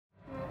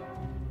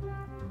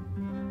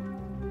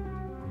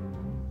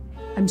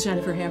I'm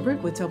Jennifer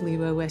Hambrick with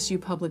WOSU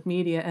Public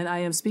Media, and I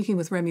am speaking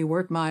with Remi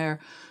Wörtmeyer,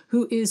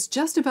 who is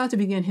just about to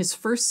begin his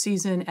first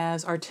season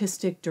as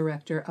artistic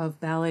director of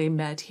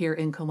BalletMet here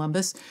in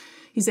Columbus.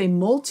 He's a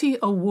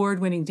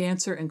multi-award-winning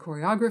dancer and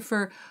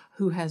choreographer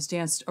who has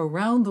danced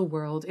around the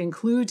world,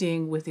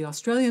 including with the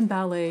Australian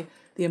Ballet,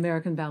 the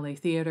American Ballet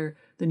Theatre,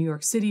 the New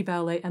York City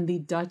Ballet, and the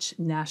Dutch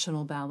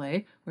National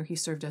Ballet, where he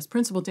served as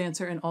principal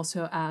dancer and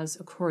also as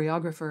a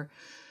choreographer.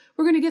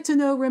 We're going to get to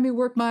know Remi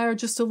Wörtmeyer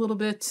just a little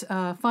bit,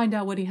 find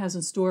out what he has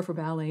in store for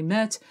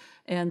BalletMet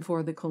and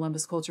for the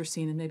Columbus culture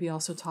scene, and maybe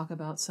also talk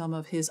about some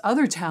of his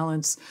other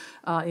talents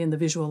in the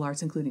visual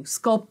arts, including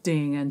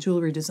sculpting and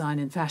jewelry design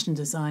and fashion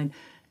design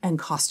and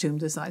costume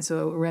design.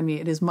 So, Remi,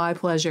 it is my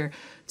pleasure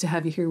to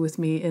have you here with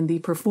me in the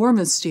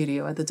performance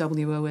studio at the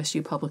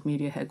WOSU Public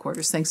Media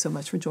headquarters. Thanks so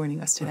much for joining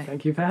us today. Well,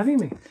 thank you for having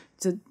me.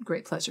 It's a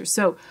great pleasure.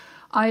 So,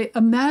 I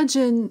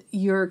imagine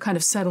you're kind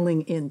of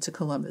settling into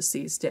Columbus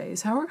these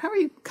days. How are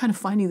you kind of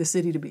finding the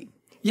city to be?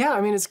 Yeah,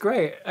 I mean, it's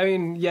great. I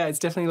mean, yeah, it's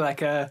definitely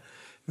like a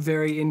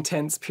very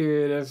intense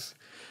period of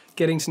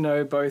getting to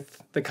know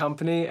both the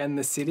company and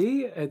the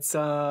city. It's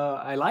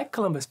I like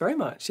Columbus very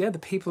much. Yeah, the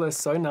people are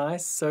so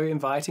nice, so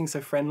inviting,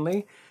 so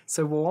friendly,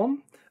 so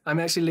warm. I'm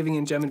actually living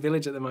in German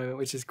Village at the moment,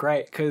 which is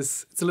great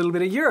because it's a little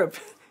bit of Europe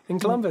in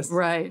Columbus.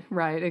 Right,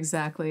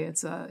 exactly.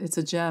 It's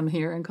a gem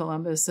here in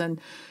Columbus,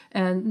 and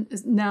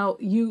now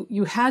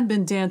you had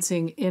been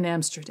dancing in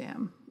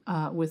Amsterdam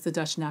with the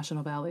Dutch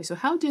National Ballet. So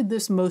how did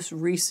this most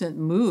recent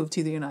move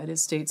to the United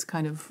States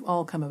kind of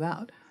all come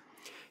about?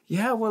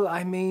 Yeah, well,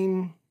 I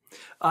mean,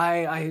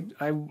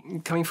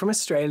 I'm coming from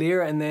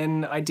Australia, and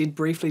then I did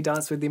briefly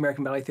dance with the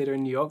American Ballet Theatre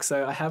in New York,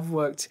 so I have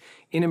worked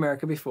in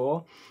America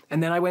before.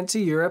 And then I went to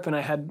Europe, and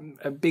I had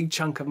a big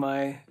chunk of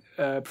my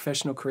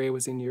professional career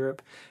was in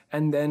Europe.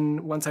 And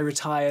then once I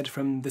retired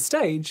from the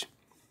stage,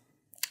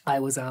 I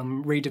was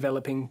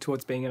redeveloping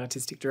towards being an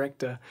artistic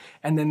director.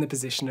 And then the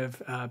position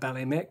of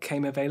BalletMet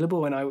came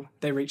available, and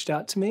they reached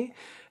out to me.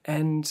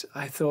 And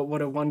I thought,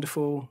 what a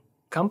wonderful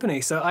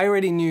company. So I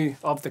already knew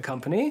of the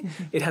company.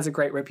 Mm-hmm. It has a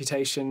great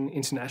reputation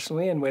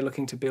internationally, and we're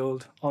looking to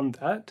build on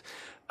that.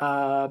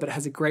 But it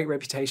has a great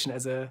reputation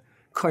as a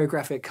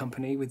choreographic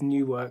company with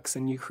new works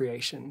and new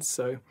creations.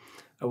 So,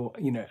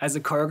 you know, as a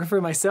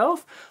choreographer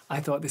myself,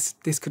 I thought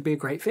this could be a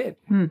great fit.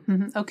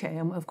 Mm-hmm. Okay,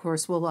 and of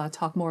course we'll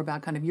talk more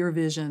about kind of your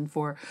vision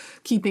for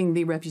keeping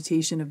the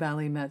reputation of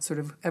BalletMet sort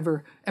of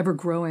ever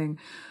growing.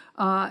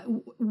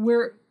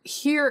 We're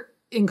here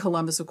in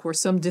Columbus, of course,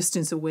 some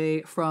distance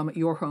away from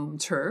your home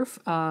turf.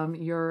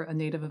 You're a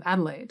native of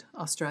Adelaide,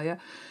 Australia.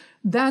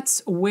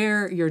 That's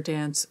where your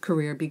dance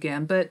career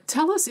began. But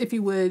tell us, if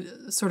you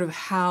would, sort of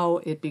how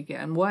it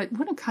began.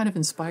 What kind of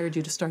inspired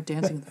you to start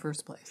dancing in the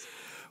first place?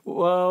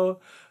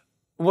 Well,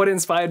 what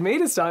inspired me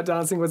to start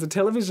dancing was a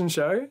television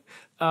show.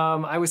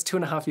 I was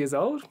 2.5 years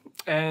old,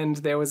 and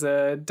there was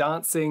a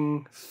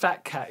dancing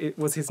fat cat. It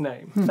was his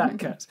name, Fat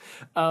Cat.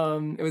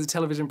 It was a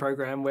television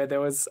program where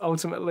there was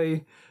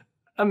ultimately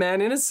a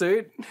man in a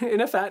suit, in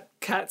a fat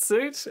cat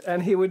suit,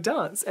 and he would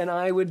dance, and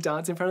I would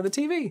dance in front of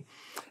the TV.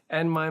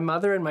 And my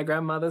mother and my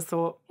grandmother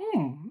thought,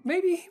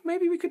 maybe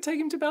we could take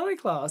him to ballet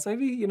class.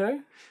 Maybe, you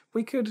know,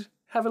 we could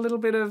have a little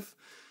bit of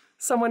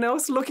someone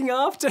else looking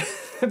after,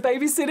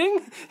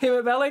 babysitting him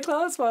at ballet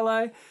class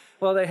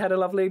while they had a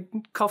lovely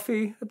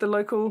coffee at the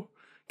local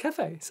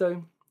cafe.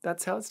 So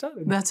that's how it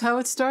started. That's how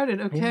it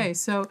started. Okay, yeah.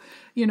 So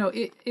you know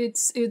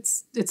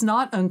it's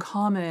not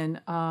uncommon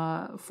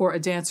for a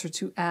dancer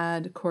to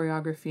add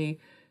choreography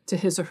to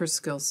his or her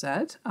skill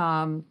set.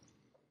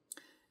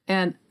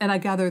 And I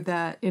gather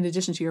that in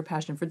addition to your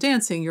passion for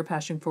dancing, your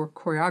passion for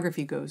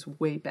choreography goes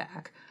way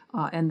back,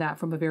 and that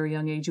from a very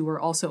young age you were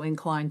also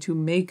inclined to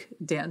make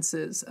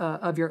dances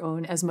of your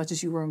own as much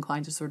as you were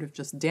inclined to sort of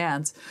just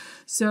dance.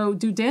 So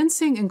do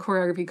dancing and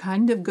choreography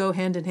kind of go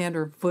hand in hand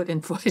or foot in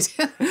foot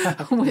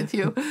with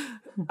you?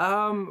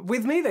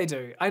 With me they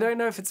do. I don't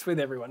know if it's with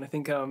everyone. I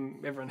think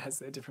everyone has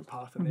their different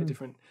path and their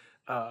different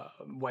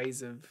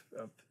ways of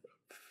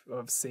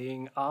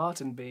seeing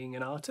art and being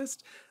an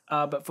artist.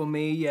 But for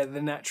me, yeah,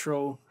 the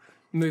natural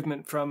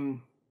movement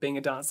from being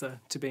a dancer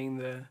to being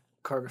the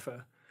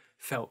choreographer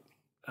felt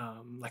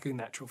like a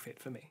natural fit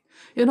for me.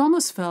 It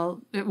almost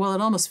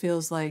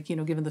feels like, you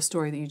know, given the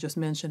story that you just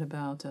mentioned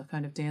about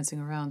kind of dancing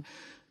around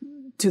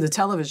to the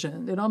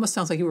television, it almost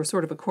sounds like you were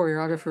sort of a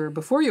choreographer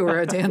before you were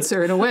a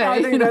dancer in a way.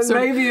 I think that's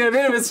maybe a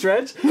bit of a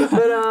stretch, but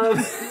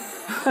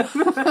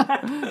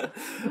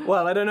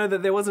well, I don't know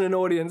that there wasn't an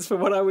audience for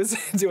what I was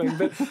doing,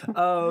 but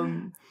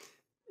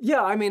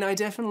yeah, I mean, I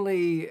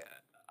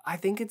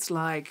think it's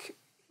like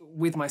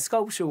with my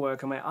sculpture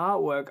work and my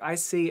artwork, I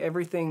see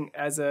everything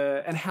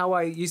and how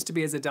I used to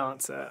be as a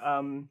dancer.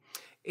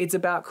 It's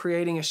about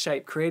creating a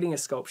shape, creating a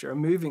sculpture, a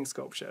moving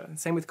sculpture.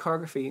 Same with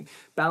choreography,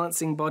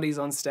 balancing bodies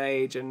on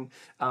stage and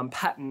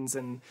patterns,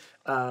 and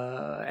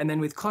then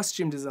with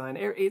costume design.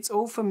 It's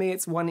all, for me,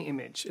 it's one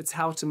image. It's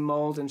how to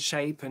mold and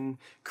shape and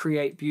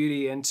create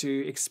beauty and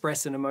to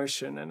express an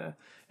emotion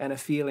and a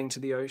feeling to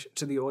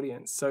the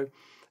audience. So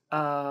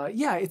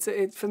yeah,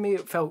 for me,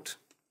 it felt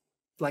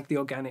like the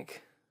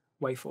organic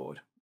way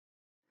forward.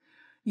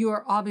 You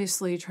are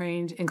obviously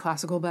trained in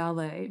classical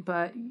ballet,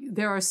 but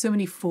there are so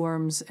many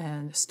forms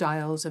and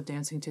styles of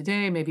dancing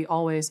today, maybe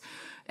always,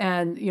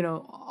 and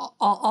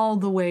all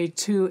the way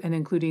to and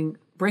including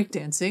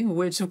breakdancing,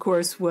 which of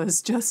course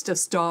was just a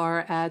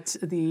star at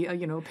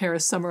the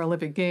Paris Summer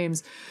Olympic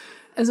Games.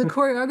 As a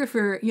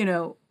choreographer,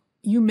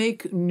 you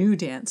make new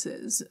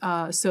dances,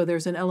 so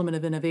there's an element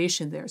of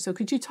innovation there. So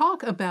could you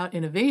talk about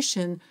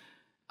innovation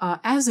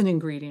as an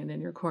ingredient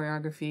in your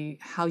choreography,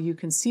 how you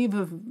conceive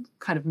of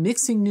kind of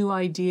mixing new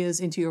ideas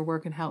into your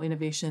work and how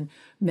innovation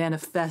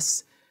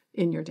manifests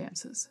in your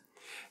dances?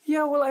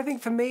 Yeah, well, I think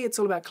for me, it's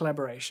all about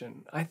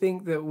collaboration. I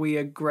think that we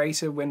are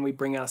greater when we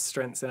bring our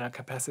strengths and our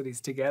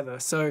capacities together.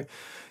 So,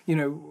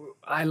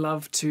 I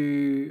love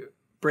to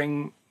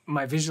bring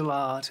my visual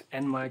art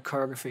and my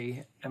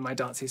choreography and my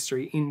dance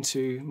history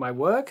into my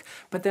work,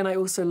 but then I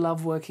also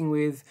love working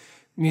with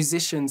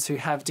musicians who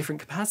have different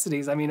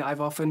capacities. I mean, I've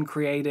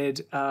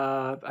created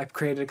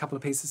a couple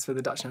of pieces for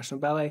the Dutch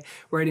National Ballet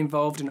where it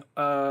involved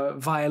a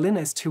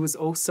violinist who was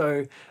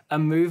also a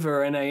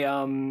mover and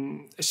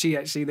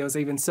there was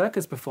even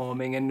circus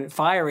performing and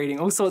fire eating,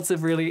 all sorts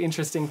of really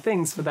interesting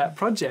things for that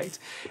project.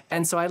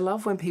 And so I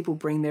love when people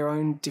bring their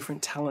own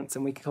different talents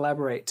and we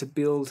collaborate to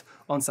build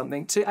on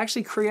something, to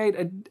actually create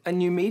a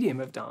new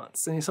medium of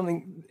dance and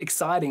something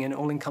exciting and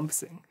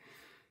all-encompassing.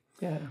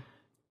 Yeah.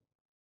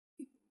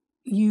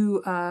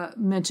 You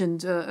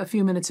mentioned a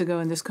few minutes ago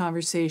in this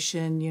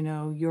conversation,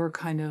 your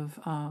kind of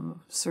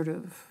sort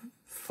of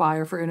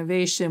fire for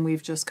innovation.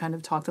 We've just kind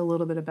of talked a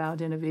little bit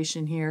about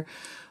innovation here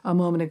a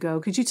moment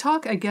ago. Could you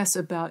talk, I guess,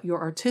 about your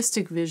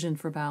artistic vision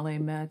for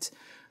BalletMet?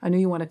 I know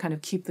you want to kind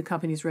of keep the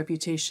company's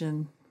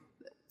reputation,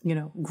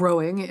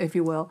 growing, if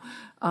you will.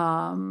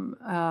 And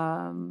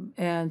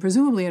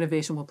presumably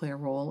innovation will play a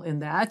role in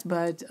that,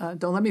 but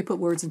don't let me put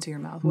words into your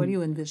mouth. What do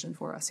you envision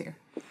for us here?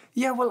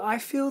 Yeah, well, I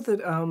feel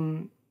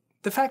that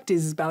the fact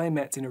is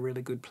BalletMet's in a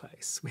really good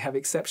place. We have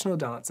exceptional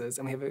dancers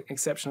and we have an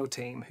exceptional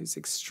team who's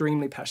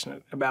extremely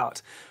passionate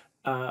about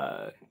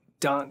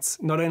dance,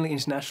 not only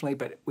internationally,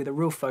 but with a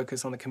real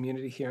focus on the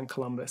community here in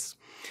Columbus.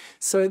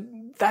 So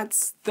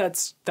that's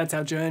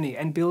our journey,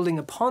 and building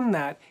upon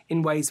that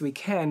in ways we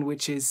can,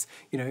 which is,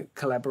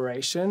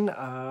 collaboration,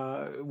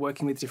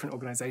 working with different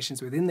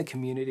organizations within the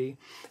community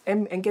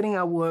and getting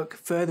our work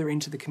further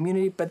into the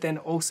community, but then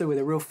also with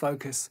a real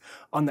focus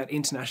on that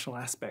international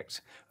aspect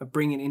of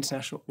bringing an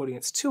international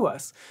audience to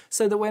us,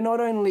 so that we're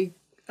not only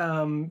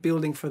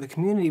building for the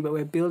community, but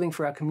we're building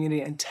for our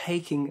community and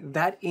taking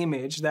that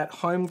image, that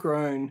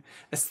homegrown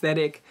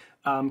aesthetic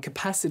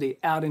capacity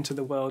out into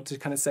the world to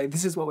kind of say,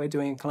 this is what we're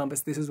doing in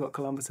Columbus, this is what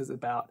Columbus is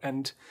about,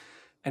 and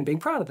being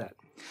proud of that.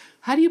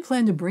 How do you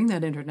plan to bring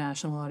that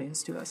international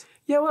audience to us?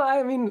 Yeah, well,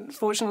 I mean,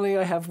 fortunately,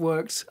 I have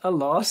worked a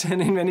lot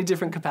and in many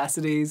different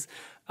capacities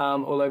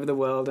all over the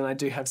world, and I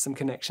do have some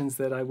connections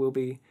that I will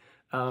be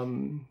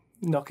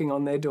knocking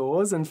on their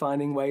doors and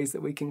finding ways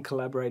that we can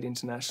collaborate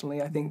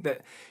internationally. I think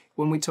that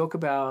when we talk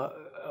about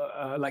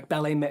like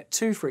BalletMet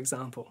 2, for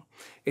example,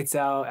 it's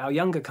our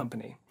younger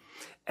company.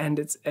 And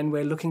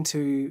we're looking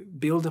to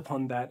build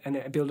upon that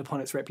and build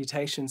upon its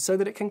reputation so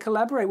that it can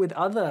collaborate with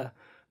other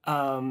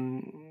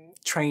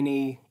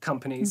trainee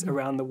companies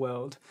around the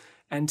world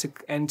and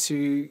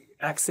to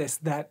access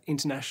that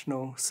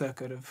international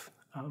circuit of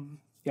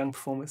young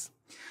performers.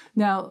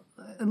 Now,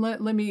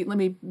 let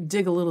me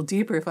dig a little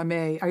deeper, if I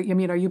may.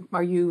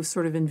 Are you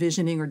sort of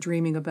envisioning or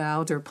dreaming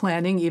about or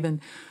planning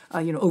even,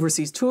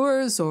 overseas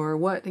tours, or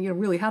what?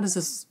 Really, how does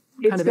this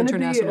kind of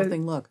international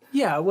thing look?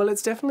 Yeah, well,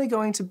 it's definitely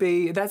going to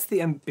be. That's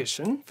the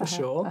ambition for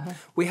sure.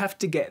 We have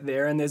to get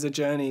there, and there's a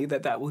journey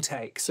that will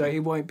take. So it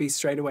won't be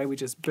straight away. We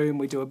just boom,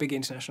 we do a big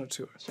international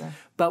tour. Sure.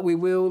 But we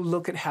will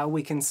look at how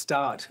we can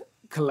start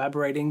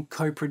collaborating,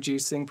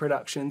 co-producing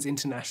productions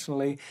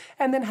internationally,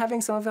 and then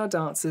having some of our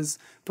dancers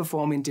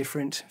perform in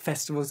different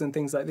festivals and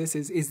things like this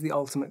is the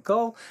ultimate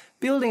goal,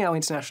 building our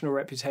international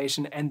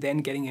reputation and then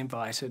getting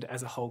invited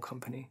as a whole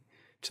company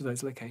to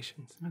those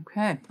locations.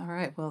 Okay, all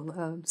right.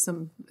 Well,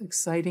 some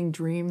exciting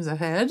dreams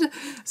ahead.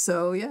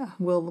 So yeah,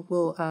 we'll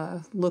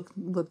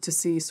look to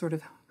see sort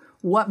of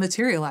what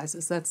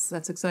materializes. That's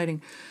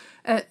exciting.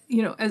 As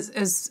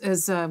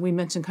we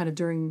mentioned, kind of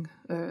during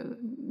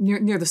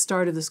near the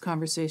start of this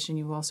conversation,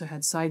 you've also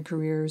had side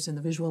careers in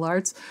the visual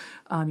arts.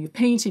 You've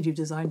painted, you've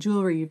designed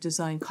jewelry, you've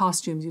designed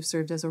costumes, you've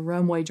served as a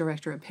runway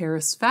director at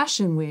Paris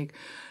Fashion Week.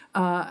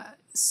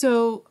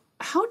 So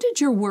how did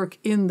your work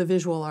in the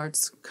visual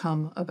arts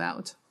come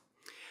about?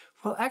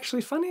 Well,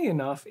 actually, funny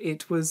enough,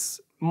 it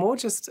was more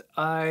just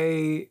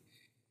a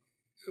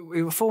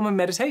form of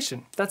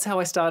meditation. That's how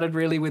I started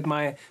really with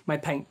my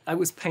paint. I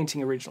was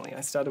painting originally.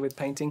 I started with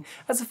painting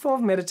as a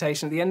form of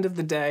meditation. At the end of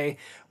the day,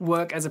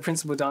 work as a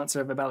principal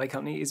dancer of a ballet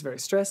company is very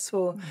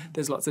stressful.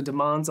 There's lots of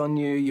demands on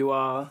you. You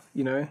are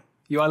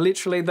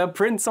literally the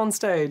prince on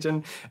stage,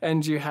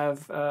 and you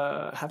have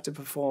to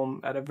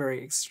perform at a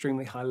very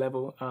extremely high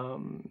level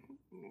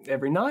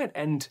every night.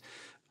 And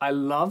I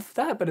love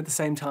that, but at the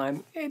same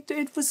time,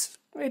 it was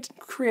it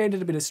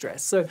created a bit of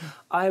stress. So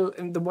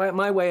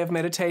my way of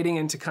meditating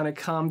and to kind of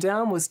calm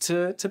down was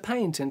to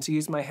paint and to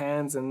use my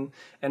hands and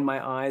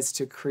my eyes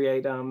to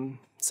create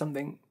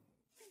something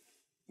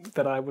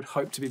that I would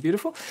hope to be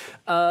beautiful.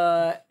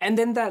 And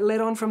then that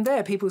led on from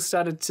there. People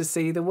started to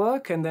see the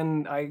work, and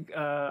then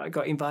I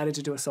got invited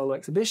to do a solo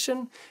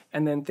exhibition,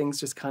 and then things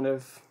just kind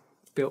of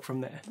built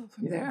from there.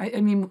 I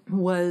mean,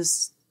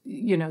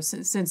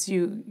 since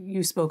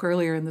you spoke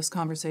earlier in this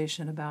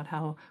conversation about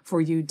how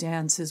for you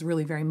dance is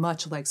really very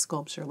much like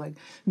sculpture, like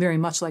very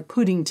much like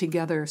putting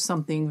together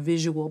something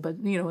visual, but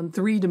in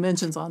 3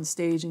 dimensions on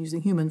stage and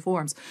using human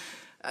forms.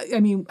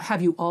 I mean,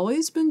 have you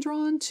always been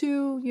drawn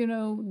to,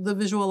 the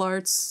visual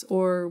arts,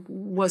 or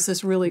was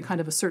this really kind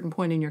of a certain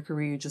point in your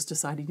career you just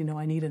decided,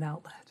 I need an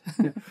outlet?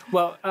 Yeah.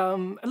 Well, a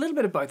little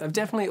bit of both. I've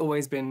definitely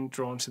always been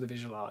drawn to the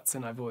visual arts,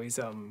 and I've always,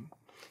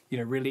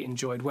 really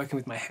enjoyed working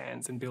with my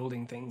hands and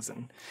building things.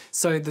 And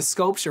so the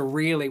sculpture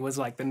really was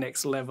like the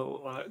next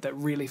level that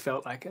really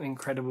felt like an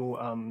incredible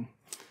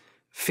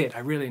fit. I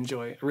really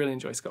enjoy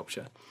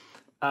sculpture.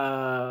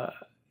 So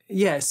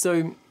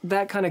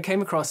that kind of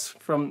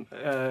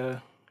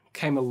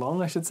came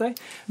along, I should say,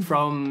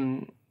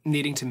 from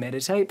needing to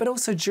meditate, but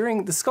also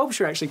the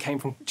sculpture actually came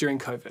from during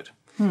COVID.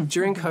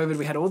 During COVID,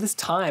 we had all this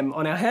time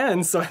on our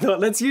hands, so I thought,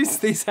 let's use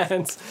these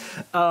hands.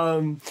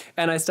 And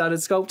I started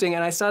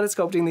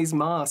sculpting these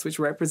masks, which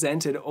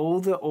represented all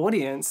the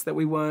audience that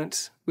we were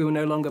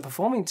no longer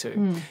performing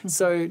to.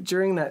 So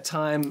during that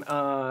time,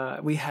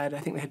 we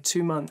had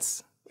 2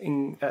 months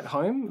at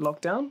home,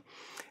 lockdown,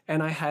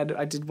 and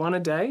I did one a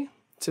day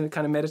to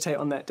kind of meditate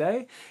on that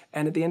day.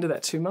 And at the end of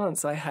that 2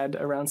 months, I had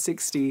around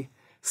 60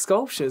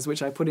 sculptures,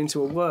 which I put into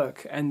a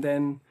work. And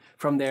then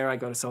from there, I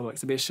got a solo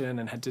exhibition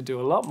and had to do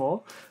a lot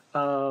more.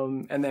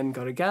 And then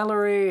got a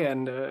gallery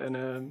and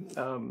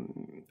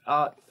an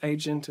art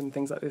agent and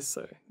things like this.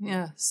 So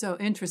yeah, so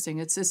interesting.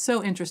 It's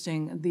so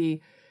interesting,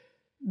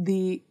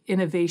 the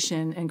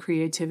innovation and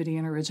creativity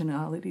and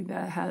originality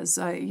that has,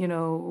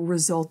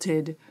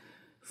 resulted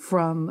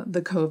from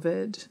the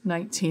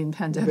COVID-19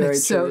 pandemic.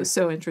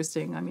 So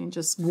interesting. I mean,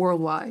 just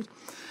worldwide.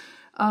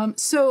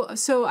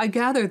 So I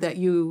gather that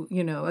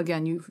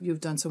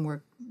you've done some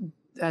work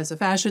as a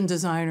fashion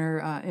designer,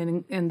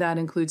 and that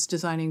includes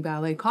designing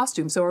ballet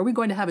costumes. So are we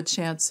going to have a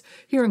chance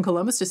here in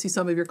Columbus to see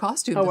some of your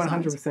costume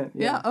designs? 100%.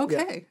 Yeah.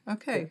 Okay. Yeah.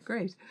 Okay.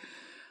 Great.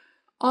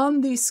 On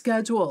the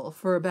schedule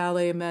for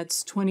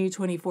BalletMet's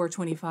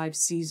 2024-25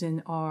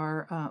 season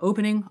are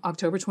opening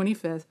October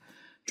 25th,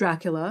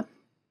 Dracula,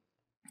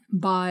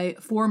 by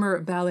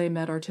former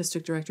BalletMet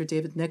artistic director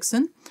David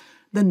Nixon,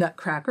 The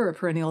Nutcracker, a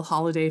perennial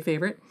holiday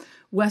favorite,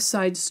 West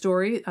Side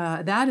Story,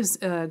 that is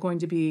going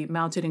to be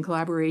mounted in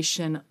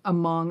collaboration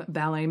among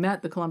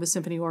BalletMet, the Columbus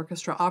Symphony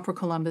Orchestra, Opera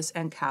Columbus,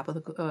 and CAPA,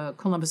 the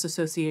Columbus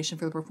Association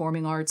for the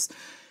Performing Arts.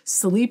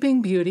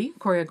 Sleeping Beauty,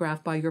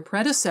 choreographed by your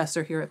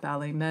predecessor here at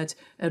BalletMet,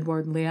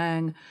 Edward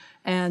Liang,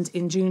 and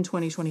in June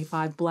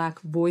 2025,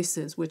 Black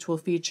Voices, which will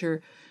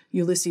feature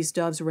Ulysses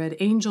Dove's Red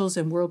Angels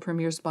and world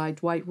premieres by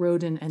Dwight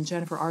Rhoden and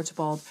Jennifer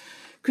Archibald.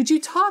 Could you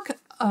talk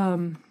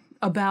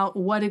about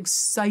what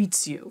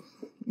excites you,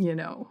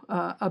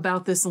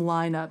 about this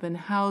lineup and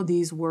how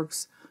these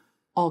works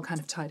all kind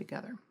of tie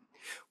together?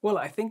 Well,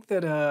 I think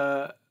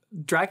that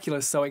Dracula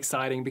is so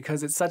exciting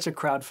because it's such a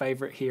crowd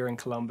favorite here in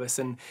Columbus,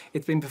 and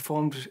it's been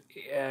performed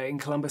in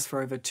Columbus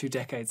for over 2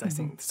 decades, I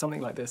think,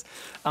 something like this.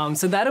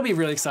 So that'll be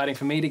really exciting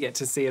for me to get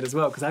to see it as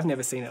well, because I've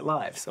never seen it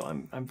live, so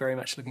I'm very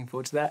much looking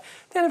forward to that.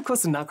 Then, of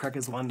course, The Nutcracker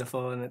is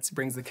wonderful, and it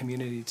brings the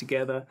community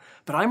together.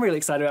 But I'm really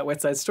excited about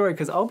West Side Story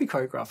because I'll be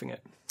choreographing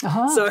it.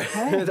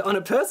 On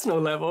a personal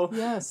level,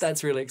 yes,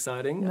 that's really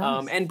exciting.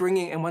 Nice.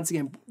 And once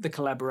again, the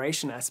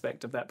collaboration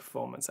aspect of that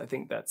performance, I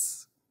think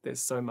there's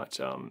so much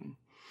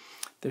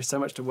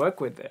to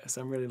work with there,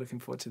 so I'm really looking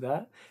forward to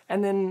that.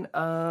 And then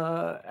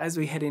as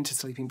we head into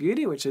Sleeping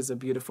Beauty, which is a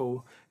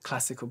beautiful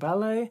classical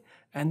ballet,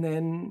 and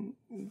then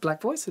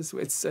Black Voices,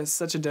 it's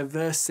such a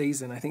diverse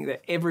season. I think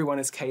that everyone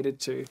is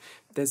catered to.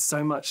 There's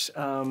so much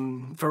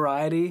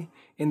variety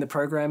in the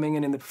programming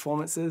and in the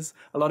performances,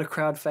 a lot of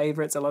crowd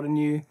favorites, a lot of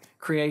new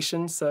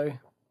creations. So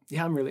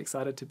yeah, I'm really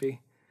excited to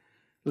be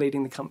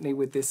leading the company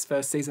with this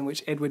first season,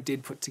 which Edward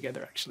did put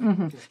together, actually.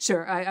 Mm-hmm.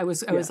 Sure, I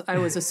was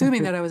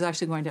assuming that I was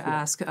actually going to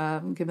ask,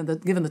 given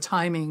the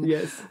timing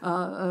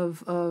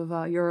of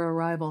your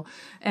arrival,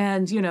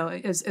 and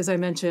as I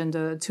mentioned,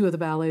 2 of the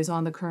ballets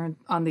on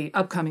the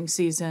upcoming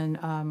season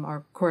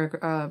are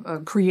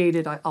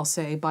created, I'll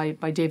say,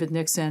 by David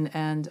Nixon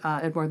and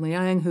Edward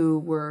Liang, who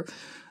were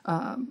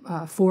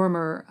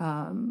former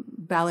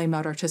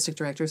BalletMet artistic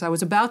directors. I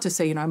was about to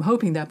say, I'm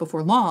hoping that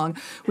before long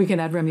we can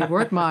add Remi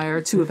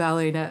Wörtmeyer to a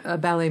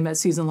BalletMet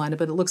season lineup,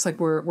 but it looks like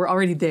we're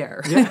already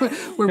there. Yeah.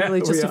 We're really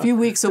just a few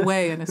weeks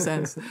away, in a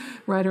sense,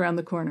 right around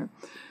the corner.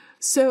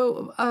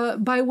 So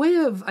by way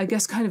of, I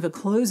guess, kind of a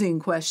closing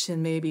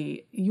question,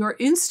 maybe, your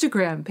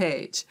Instagram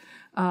page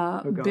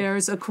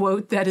bears a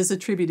quote that is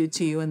attributed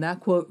to you, and that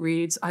quote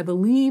reads, "I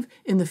believe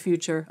in the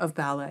future of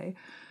ballet."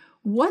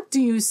 What do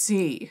you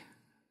see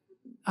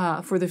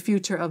for the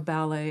future of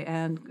ballet?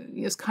 And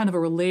it's kind of a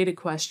related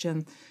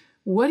question.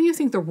 What do you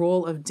think the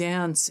role of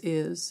dance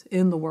is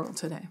in the world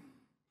today?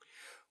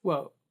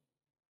 Well,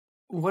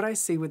 what I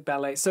see with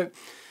ballet, so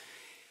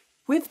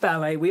with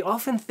ballet, we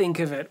often think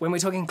of it, when we're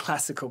talking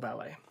classical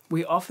ballet,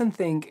 we often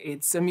think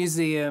it's a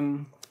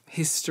museum,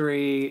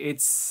 history,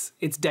 it's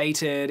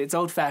dated, it's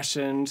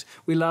old-fashioned,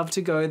 we love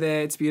to go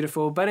there, it's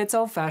beautiful, but it's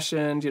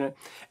old-fashioned,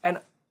 And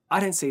I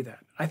don't see that.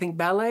 I think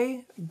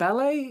ballet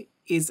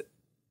is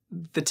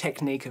the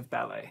technique of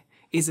ballet,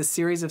 is a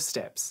series of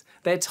steps.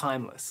 They're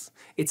timeless.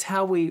 It's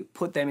how we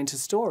put them into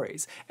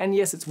stories. And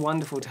yes, it's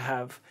wonderful to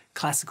have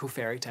classical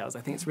fairy tales.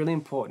 I think it's really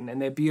important,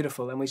 and they're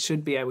beautiful, and we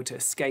should be able to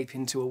escape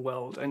into a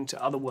world, into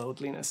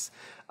otherworldliness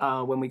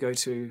when we go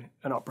to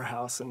an opera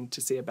house and to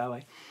see a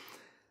ballet.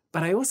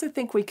 But I also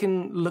think we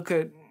can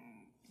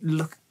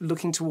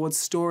looking towards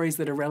stories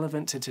that are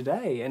relevant to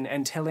today,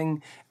 and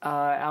telling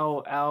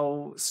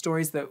our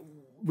stories that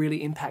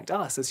really impact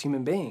us as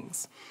human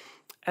beings.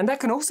 And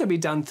that can also be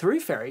done through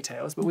fairy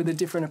tales, but with a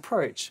different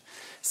approach.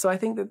 So I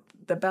think that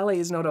the ballet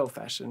is not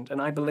old-fashioned, and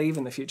I believe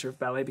in the future of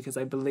ballet because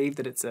I believe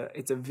that it's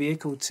a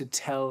vehicle to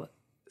tell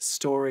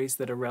stories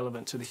that are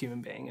relevant to the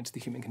human being and to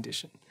the human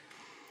condition.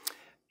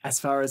 As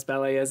far as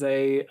ballet as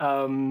a...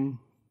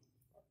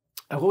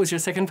 what was your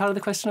second part of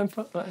the question?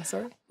 I'm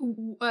sorry?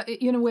 What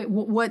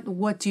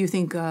do you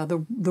think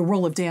the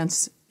role of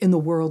dance in the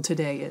world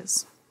today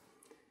is?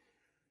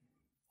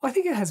 Well, I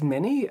think it has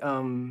many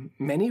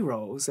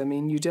roles. I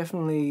mean, it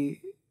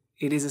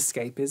is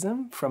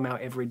escapism from our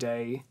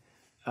everyday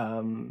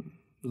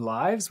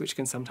lives, which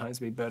can sometimes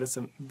be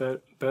burdensome.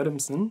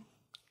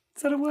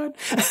 Is that a word?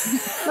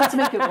 Let's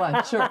make it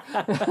one, sure.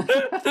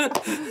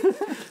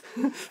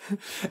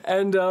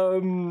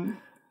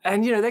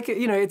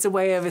 It's a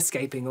way of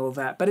escaping all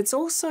that, but it's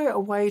also a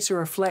way to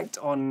reflect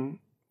on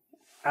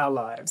our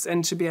lives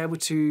and to be able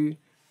to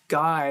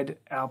guide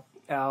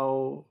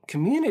our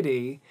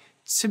community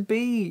to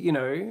be,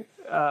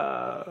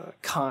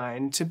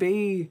 kind, to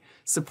be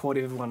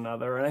supportive of one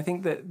another. And I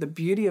think that the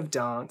beauty of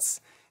dance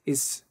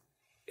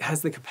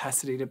has the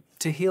capacity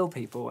to heal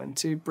people and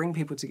to bring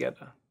people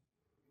together.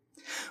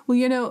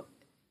 Well,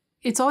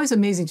 it's always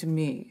amazing to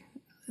me,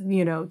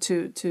 to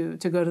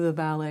go to the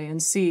ballet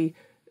and see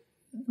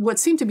what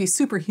seem to be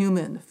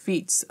superhuman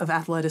feats of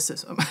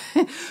athleticism,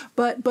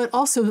 but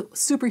also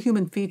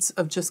superhuman feats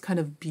of just kind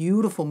of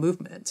beautiful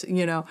movement,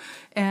 and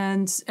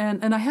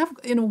I have,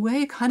 in a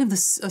way, kind of a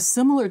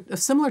similar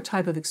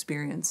type of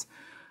experience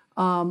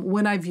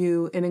when I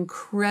view an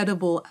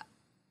incredible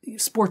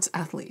sports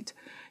athlete,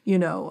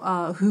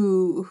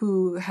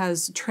 who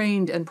has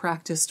trained and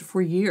practiced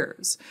for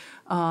years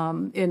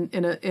in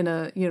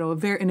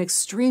an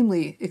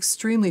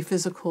extremely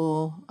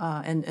physical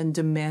and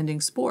demanding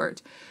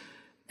sport.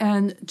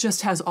 And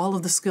just has all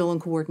of the skill and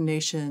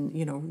coordination,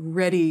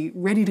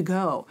 ready to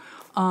go.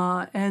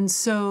 And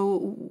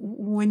so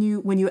when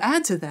you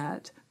add to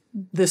that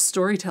this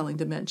storytelling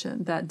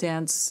dimension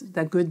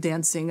that good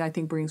dancing, I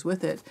think, brings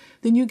with it,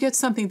 then you get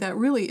something that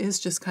really is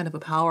just kind of a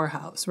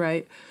powerhouse,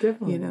 right?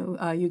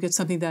 Definitely. You get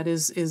something that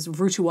is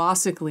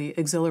virtuosically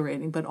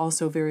exhilarating, but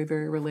also very,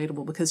 very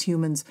relatable because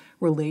humans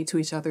relate to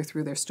each other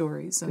through their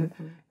stories. And,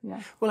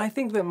 yeah. Well, I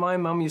think that my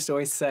mum used to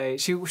always say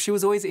she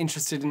was always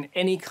interested in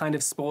any kind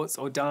of sports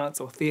or dance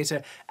or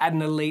theatre at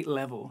an elite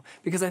level,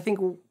 because I think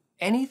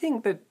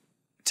anything that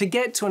to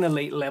get to an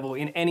elite level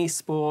in any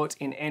sport,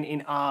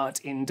 in art,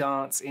 in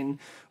dance, in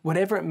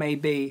whatever it may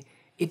be,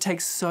 it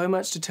takes so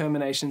much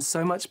determination,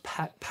 so much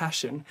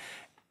passion.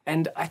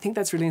 And I think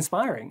that's really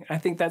inspiring. I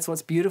think that's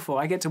what's beautiful.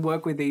 I get to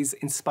work with these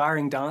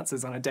inspiring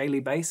dancers on a daily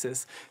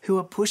basis who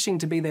are pushing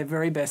to be their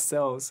very best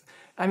selves.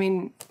 I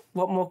mean,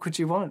 what more could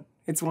you want?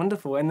 It's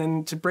wonderful. And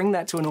then to bring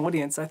that to an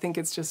audience, I think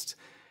it's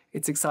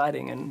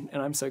exciting, and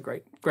I'm so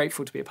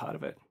grateful to be a part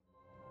of it.